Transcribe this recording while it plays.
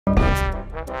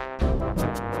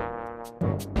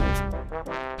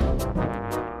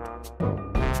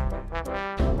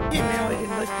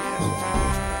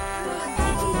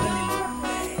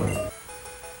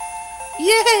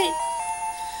Yay!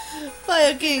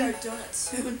 Fire Go King. donut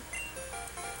soon.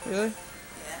 Really?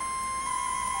 Yeah.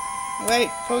 Wait,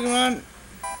 Pokemon.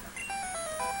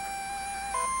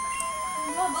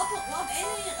 Mom,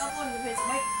 editing and uploading the vids, I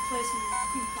might play some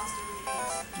creepypasta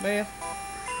games. Where?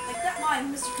 Like that mine,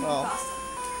 Mr. Creepypasta.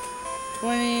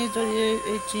 20, 38,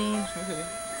 18. Okay.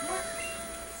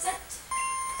 Set. So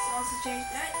I'll also change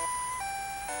that.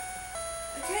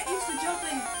 I can't use the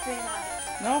jumping thing on it.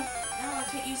 No? No, I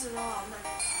can't use it at all.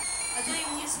 I don't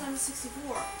even use it on the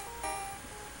 64.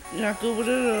 You're not good with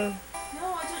it, or?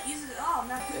 No, I don't use it at all. I'm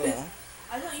not good at it.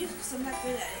 I don't use it because I'm not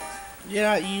good at it. You're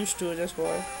not used to it, that's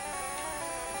why.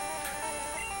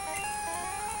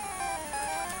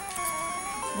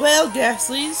 Well,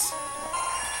 Gaslies.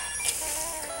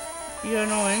 You're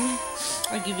annoying.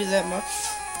 I'll give you that much.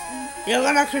 You're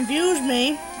gonna confuse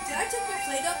me. Did I take your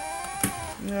plate up?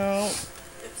 No.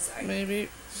 Oops, sorry. Maybe.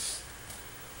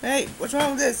 Hey, what's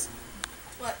wrong with this?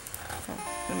 What? Oh,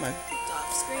 never mind. It's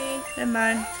off screen. Never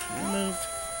mind. It moved.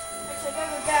 Actually, I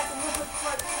go back and look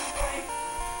for the screen.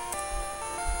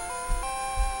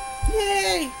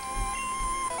 Yay!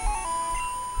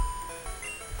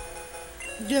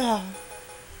 Yeah.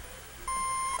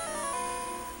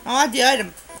 I want the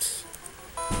item.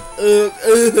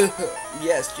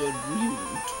 Yes, you're rude.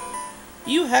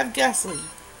 You have Ghastly.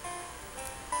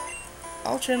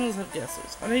 All channels have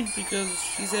Ghastlies. I think because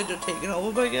she said you're taken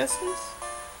over by Ghastlies.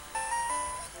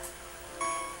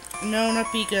 No, not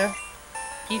Pika.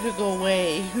 Pika, go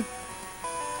away.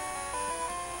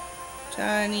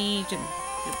 Tiny Tim.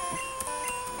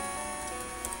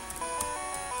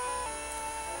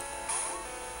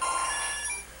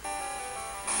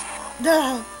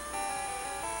 No!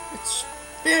 It's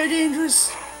very dangerous.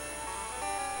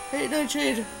 Hey,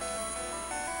 Nightshade.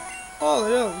 Oh,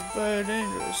 that was very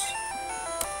dangerous.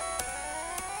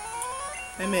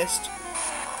 I missed.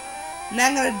 Now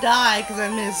I'm gonna die because I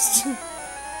missed.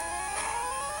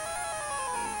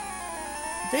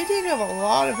 They did have a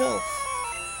lot of health.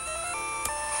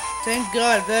 Thank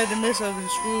God, if I had to miss, I've been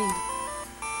screwed.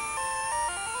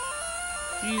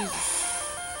 Jesus.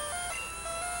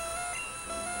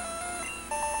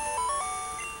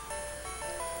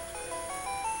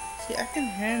 See, I can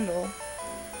handle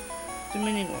the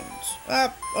mini ones.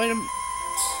 Ah, item.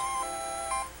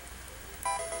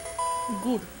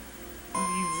 Good.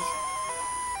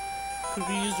 Could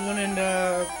we use one in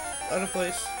the other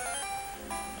place?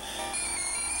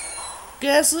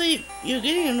 Ghastly, you're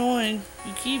getting annoying.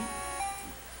 You keep...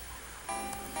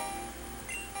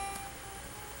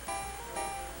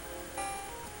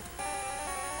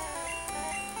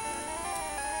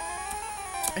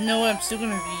 I know I'm still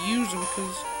gonna have to use them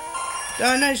because...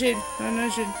 Oh, Nightshade. Oh,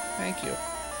 Nightshade. Thank you.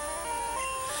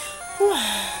 Whew.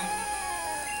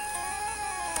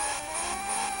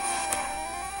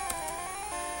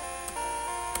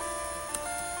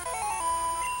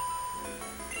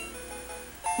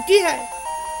 Yeah!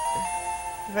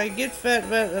 If I get fat,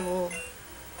 I will...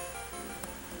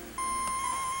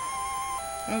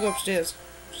 I'll go upstairs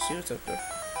to see what's up there.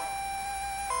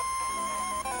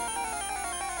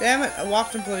 Damn it, I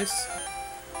walked in place.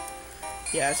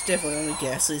 Yeah, it's definitely only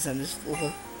Ghastlies on this floor.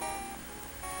 You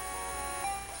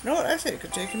know what, I say I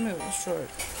could take him out, let's try it.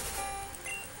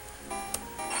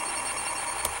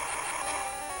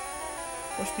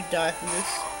 Watch me die from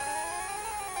this.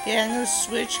 Yeah, I'm gonna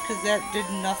switch because that did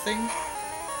nothing.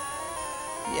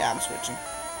 Yeah, I'm switching.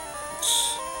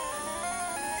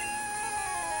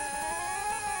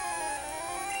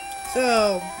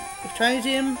 So, if Tiny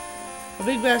Tim or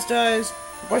Big Bass dies,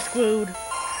 we're screwed.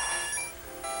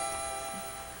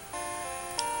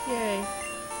 Yay.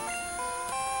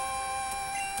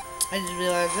 I didn't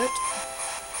realize it.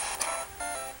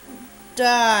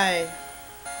 Die.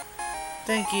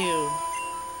 Thank you.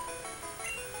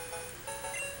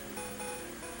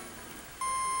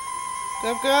 Go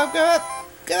up, go up, go up!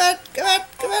 Go up, go up,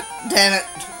 go up! Damn it!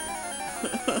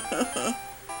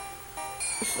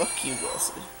 Fuck you,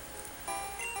 Wilson.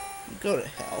 Go to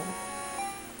hell.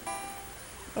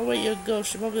 Oh wait, you're a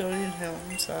ghost. You're probably already in hell.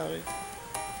 I'm sorry.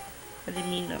 I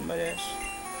didn't mean nothing by that.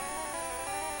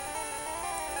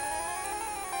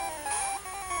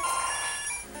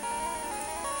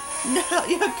 No,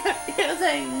 you're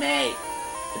confusing me!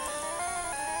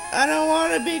 I don't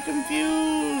want to be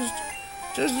confused!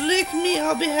 Just lick me,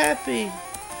 I'll be happy.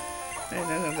 And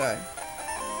then I'll die.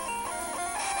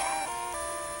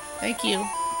 Thank you.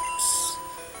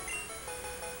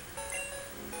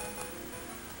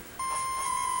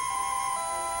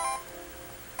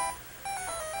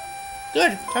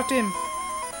 Good, talk to him.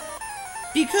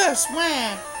 Because,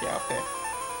 man. Yeah, okay.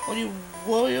 What are you,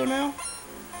 Wario now?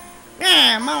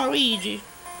 Yeah, Maluigi.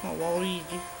 Oh,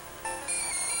 Waluigi.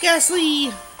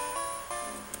 Ghastly!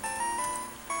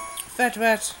 Fat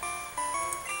rat.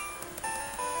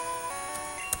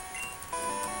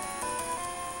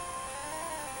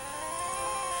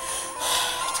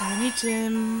 Tiny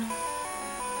Tim.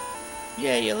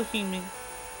 Yeah, you're looking at me.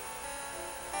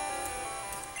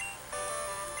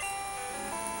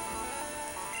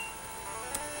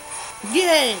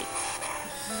 Yay!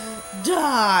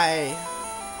 Die!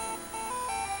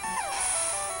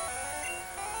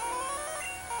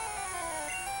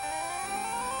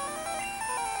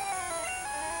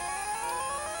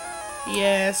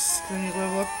 Yes, then you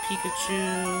level up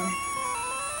Pikachu.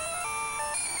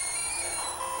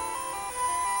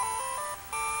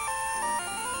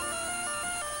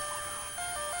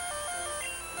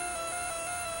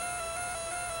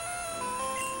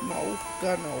 No,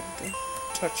 God no, don't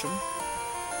touch him.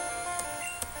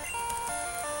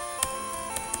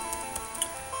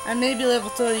 I may be level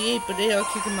 38, but they are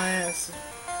kicking my ass.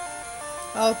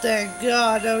 Oh, thank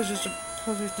God, that was just a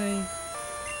perfect thing.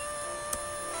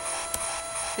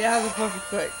 Yeah, the perfect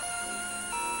fight.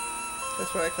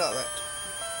 That's what I call it.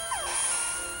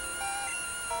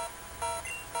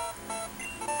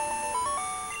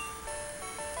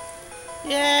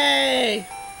 Yay!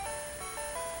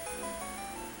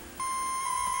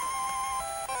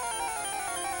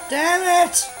 Damn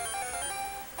it!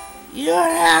 You're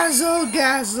an asshole,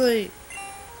 Ghastly!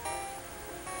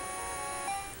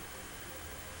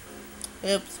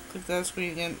 Oops, click that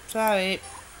screen again. Sorry.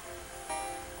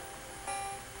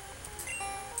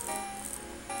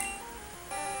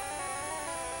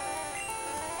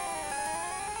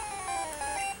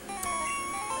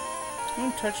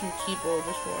 I'm touching the keyboard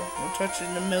this why. I'm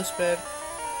touching the mouse pad.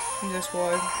 That's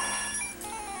why.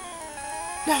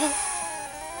 No!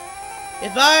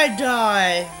 If I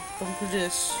die from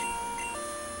this,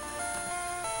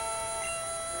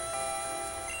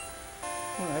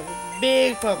 I'm gonna have a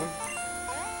big problem.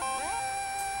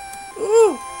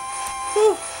 Ooh!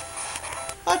 Ooh!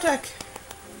 Attack!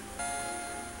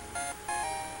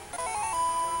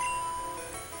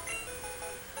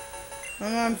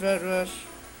 Come on, Fat Rush.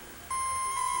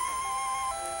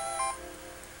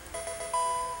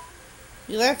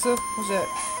 Alexa, what's that?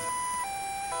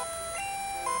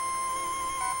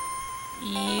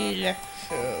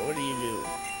 Alexa, what do you do?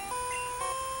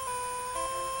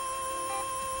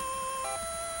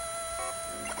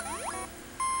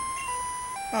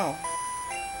 Oh.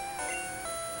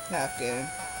 Not good.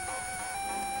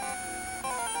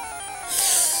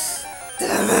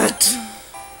 Damn it!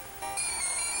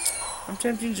 I'm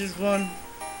tempting to just run.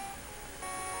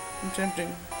 I'm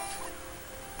tempting.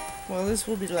 Well, this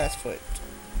will be the last fight.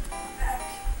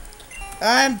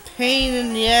 I'm pain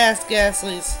in the ass,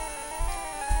 Ghastlies.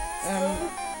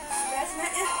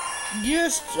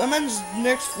 Yes, I'm on this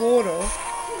next floor though.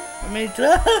 I made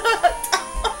You're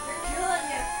killing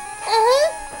you.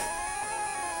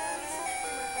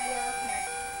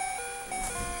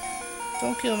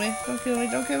 Don't kill me. Don't kill me.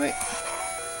 Don't kill me.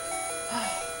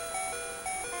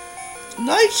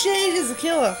 Nightshade is a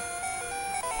killer.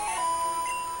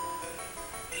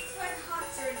 It's my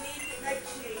hunter named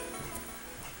Nightshade.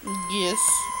 Yes.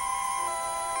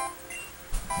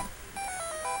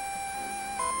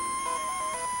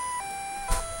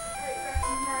 Alright, back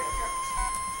to Mario Kart.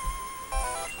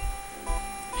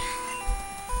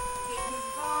 Okay,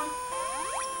 move on.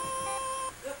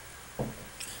 Yep.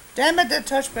 Damn it, that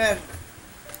touchpad.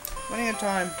 Running out of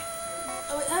time.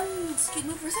 Oh, wait, skip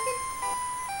move for a second.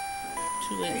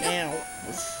 Too late now.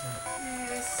 Yes.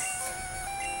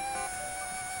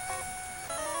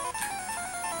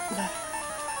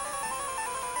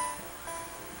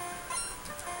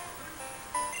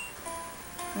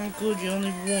 Oh good, you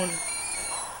only won.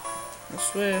 I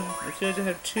swear, I could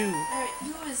have two. Alright,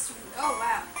 you is. Oh,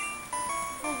 wow.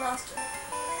 Full roster.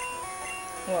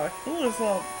 Why? Who would have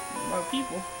thought my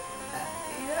people?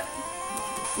 Yep.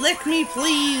 Lick me,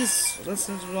 please! This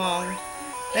is wrong.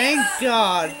 Thank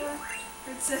God.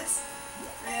 Princess.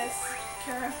 Yes.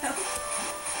 Caramel.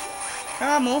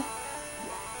 Caramel.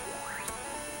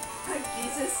 Black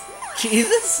Jesus.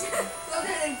 Jesus?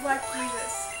 Something named Black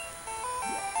Jesus.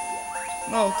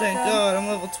 Oh, thank God. I'm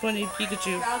level 20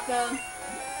 Pikachu. Welcome.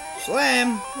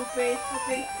 Slam! Whoopee,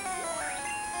 whoopee.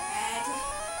 And.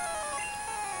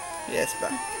 Yes,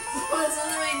 but. What's the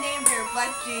other way named here?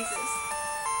 Black Jesus.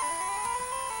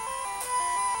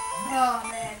 Oh,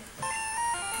 man.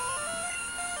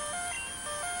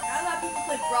 Not a lot of people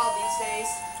play Brawl these days.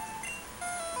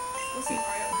 Mostly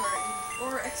Mario Kart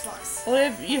or Xbox.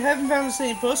 Well, you haven't found the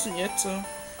same person yet, so.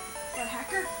 What,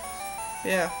 hacker?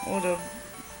 Yeah, or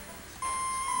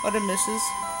the misses.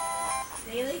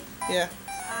 Daily? Yeah.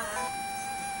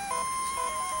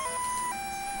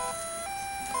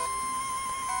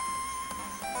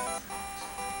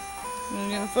 I'm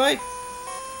gonna fight.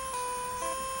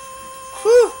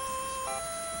 Whew!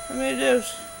 I made it out.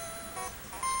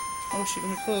 I wish you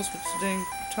could be close with the dang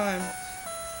time.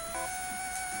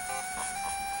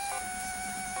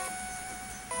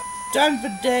 Done for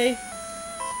the day.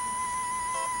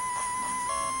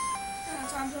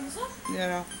 Time's almost up. Yeah,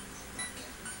 no.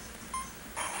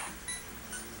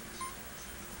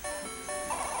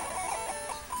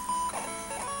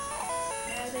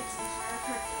 Yeah, that's the hard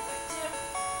part for the too.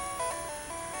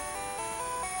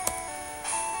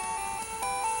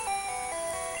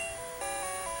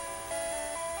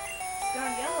 It's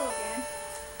gone yellow again.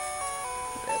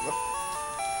 Whatever.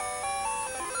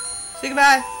 Say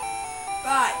goodbye.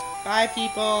 Bye. Bye,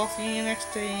 people. See you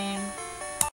next time.